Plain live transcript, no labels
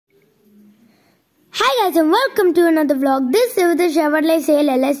Hi guys and welcome to another vlog. This is the Chevrolet Sail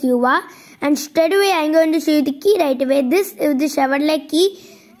LS Yuva and straight away I'm going to show you the key right away. This is the Chevrolet key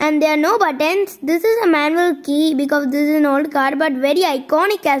and there are no buttons. This is a manual key because this is an old car but very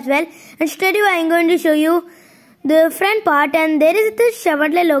iconic as well. And straight away I'm going to show you the front part and there is this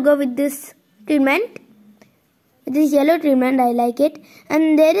Chevrolet logo with this treatment. With this yellow treatment, I like it.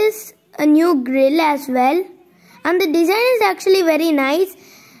 And there is a new grille as well. And the design is actually very nice.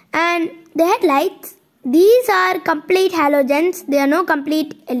 And the headlights, these are complete halogens. They are no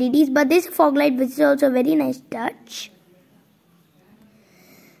complete LEDs, but this fog light which is also a very nice touch.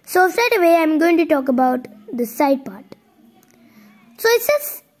 So straight away I'm going to talk about the side part. So it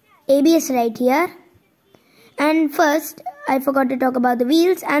says ABS right here. And first I forgot to talk about the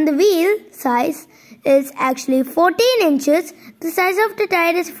wheels, and the wheel size is actually 14 inches. The size of the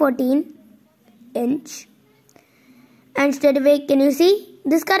tire is 14 inch. And straight away, can you see?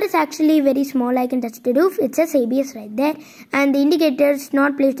 This car is actually very small. I can touch the roof. It says ABS right there. And the indicator is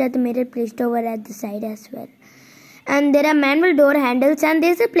not placed at the mirror, placed over at the side as well. And there are manual door handles and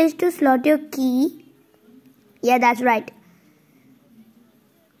there is a place to slot your key. Yeah, that's right.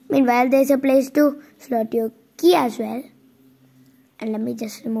 Meanwhile, there is a place to slot your key as well. And let me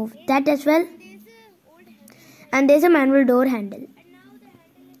just remove that as well. And there is a manual door handle.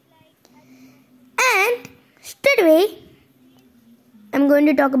 And straight away, I'm going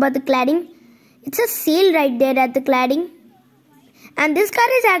to talk about the cladding. It's a seal right there at the cladding. And this car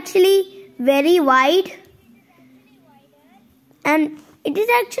is actually very wide. And it is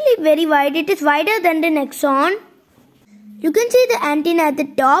actually very wide. It is wider than the Nexon. You can see the antenna at the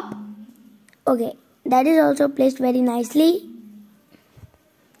top. Okay, that is also placed very nicely.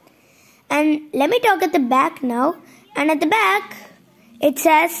 And let me talk at the back now. And at the back, it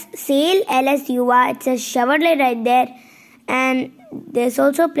says Sail LS Yuva. It says Chevrolet right there. And there's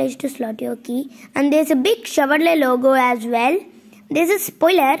also a place to slot your key. And there's a big Chevrolet logo as well. There's a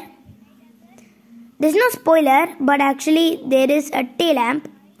spoiler. There's no spoiler, but actually there is a tail lamp.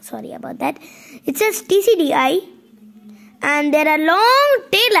 Sorry about that. It says TCDI. And there are long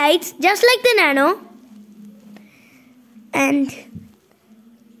tail lights just like the Nano. And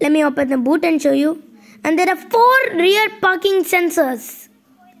let me open the boot and show you. And there are 4 rear parking sensors.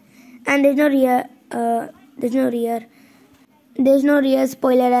 And there's no rear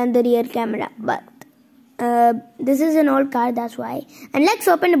spoiler and the rear camera, but this is an old car, that's why. And let's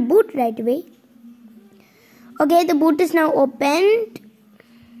open the boot right away. Okay, the boot is now opened.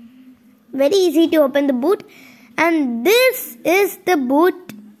 Very easy to open the boot. And this is the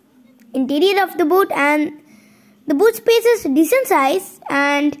boot, interior of the boot, and the boot space is decent size.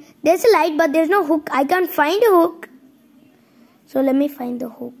 And there's a light, but there's no hook. I can't find a hook. So let me find the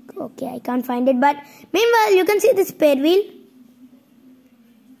hook. Okay, I can't find it, but meanwhile you can see the spare wheel.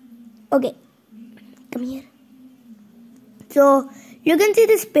 Okay, come here. So you can see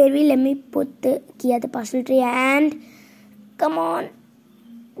the spare wheel. Let me put the key at the parcel tray and come on.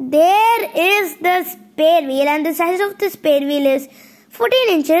 There is the spare wheel and the size of the spare wheel is 14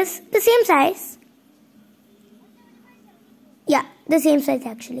 inches. The same size. Yeah, the same size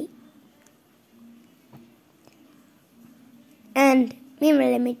actually. And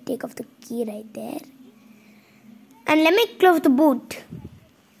meanwhile, let me take off the key right there. And let me close the boot.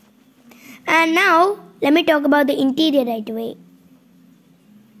 And now, let me talk about the interior right away.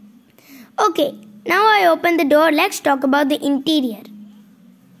 Okay, now I open the door. Let's talk about the interior.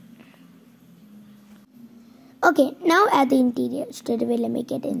 Okay, now at the interior. Straight away, let me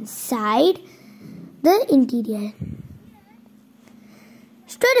get inside the interior.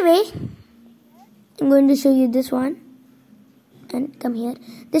 Straight away, I'm going to show you this one. And come here.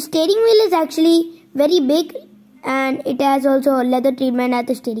 The steering wheel is actually very big. And it has also leather treatment at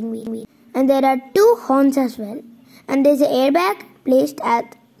the steering wheel. And there are 2 horns as well. And there's an airbag placed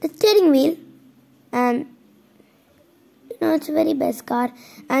at the steering wheel. And you know, it's a very best car.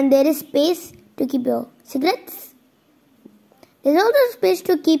 And there is space to keep your cigarettes. There's also space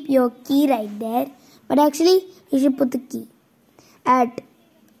to keep your key right there. But actually, you should put the key at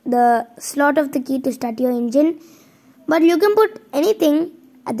the slot of the key to start your engine. But you can put anything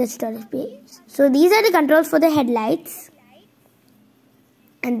at the storage space. So these are the controls for the headlights.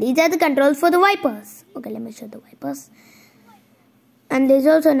 And these are the controls for the wipers. Okay, let me show the wipers. And there's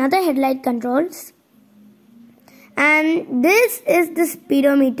also another headlight controls. And this is the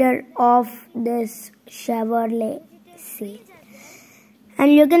speedometer of this Chevrolet Sail.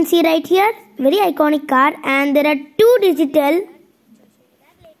 And you can see right here, very iconic car. And there are 2 digital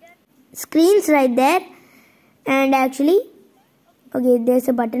screens right there. And actually, okay, there's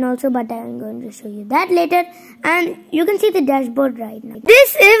a button also, but I'm going to show you that later. And you can see the dashboard right now.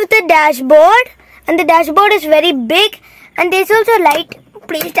 This is the dashboard And the dashboard is very big, and there's also a light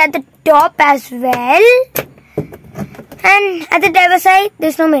placed at the top as well. And at the driver's side,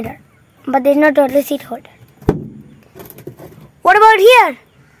 there's no mirror, but there's no total seat holder. What about here?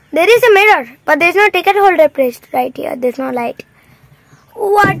 There is a mirror, but there's no ticket holder placed right here. There's no light.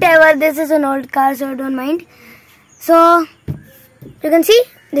 Whatever, this is an old car, so don't mind. So you can see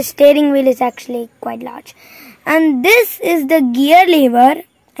the steering wheel is actually quite large, and this is the gear lever,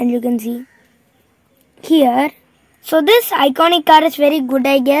 and you can see here. So this iconic car is very good,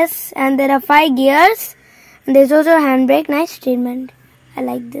 I guess, and there are 5 gears, and there's also a handbrake. Nice treatment. I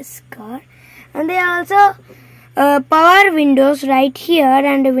like this car. And there are also power windows right here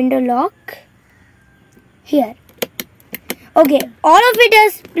and a window lock here. Okay, all of it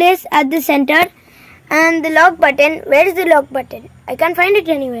is placed at the center, and the lock button. Where is the lock button? I can't find it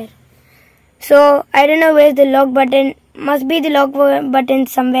anywhere. So I don't know where's the lock button. Must be the lock button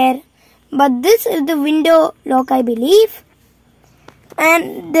somewhere. But this is the window lock, I believe.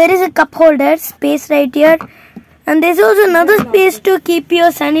 And there is a cup holder space right here. And there's also another space to keep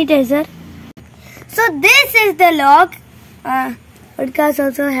your sanitizer. So this is the lock. Old cars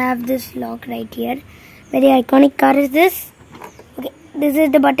also have this lock right here. Very iconic car is this. Okay, this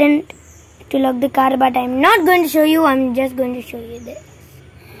is the button to lock the car, but I'm not going to show you. I'm just going to show you this.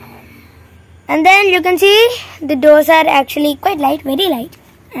 And then you can see the doors are actually quite light, very light.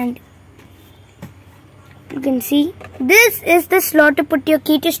 And you can see this is the slot to put your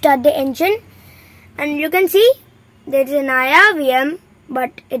key to start the engine. And you can see there is an IRVM,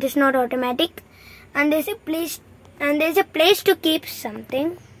 but it is not automatic. And there's a place to keep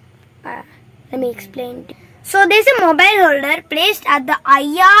something. Let me explain. So there's a mobile holder placed at the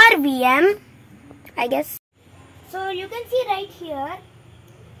IRVM, I guess. So you can see right here.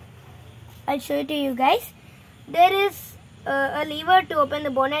 I'll show it to you guys. There is a lever to open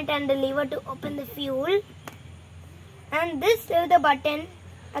the bonnet and the lever to open the fuel. And this is the button.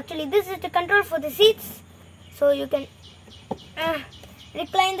 Actually, this is the control for the seats. So you can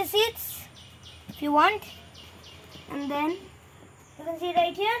recline the seats if you want. And then you can see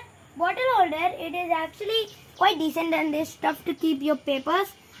right here, bottle holder. It is actually quite decent, and there's stuff to keep your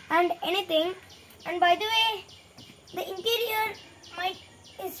papers and anything. And by the way, the interior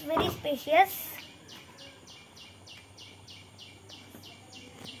is very spacious.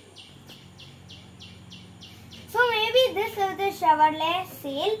 So maybe this is the Chevrolet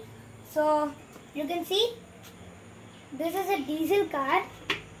Sail. So you can see this is a diesel car,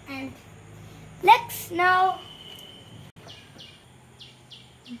 and let's now.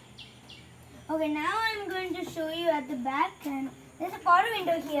 Okay, now I'm going to show you at the back, and there's a power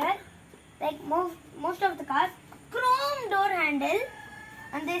window here, like most of the cars. Chrome door handle,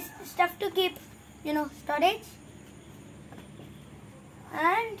 and there's stuff to keep, storage.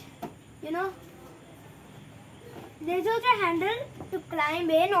 And there's also a handle to climb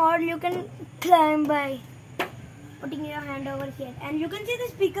in, or you can climb by putting your hand over here. And you can see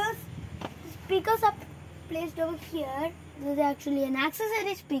the speakers. The speakers are placed over here. This is actually an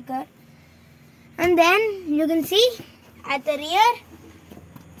accessory speaker. And then you can see at the rear,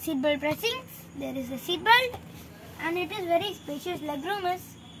 seatbelt pressings. There is a seatbelt, and it is very spacious. Legroom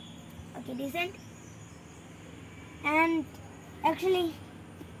is okay, decent. And actually,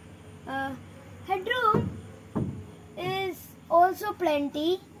 headroom is also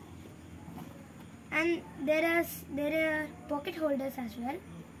plenty, and there are pocket holders as well,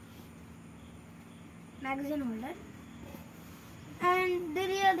 magazine holder. And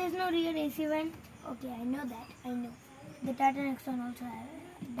there's no rear AC vent. Okay, I know that. I know. The Tata Nexon also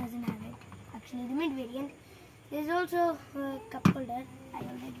doesn't have it. Actually, the mid variant. There's also a cup holder. I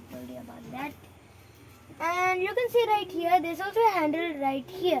already told you about that. And you can see right here, there's also a handle right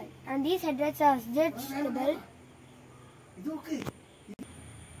here. And these headrests are adjustable. Okay.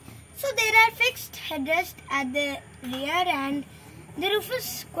 So there are fixed headrests at the rear, and the roof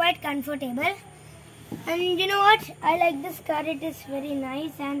is quite comfortable. And you know what? I like this car. It is very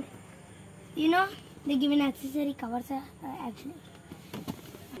nice, and they give an accessory covers actually.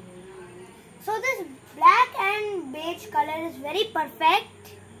 So this black and beige color is very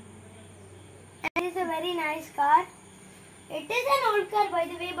perfect, and it's a very nice car. It is an old car, by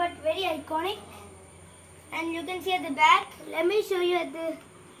the way, but very iconic. And you can see at the back. Let me show you at the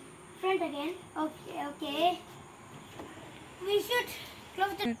front again. Okay. We should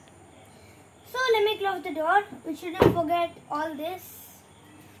close the. So let me close the door. We shouldn't forget all this.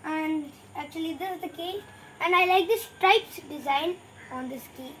 And actually, this is the key. And I like the stripes design on this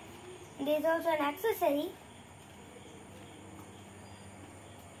key. There's also an accessory.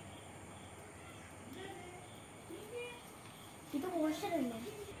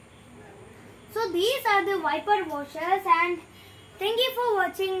 So these are the wiper washers, and thank you for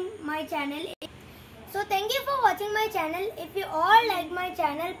watching my channel. So thank you for watching my channel. If you all like my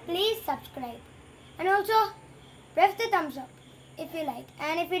channel, please subscribe. And also press the thumbs up if you like.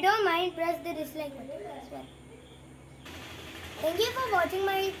 And if you don't mind, press the dislike button as well. Thank you for watching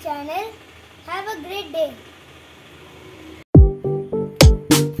my channel. Have a great day.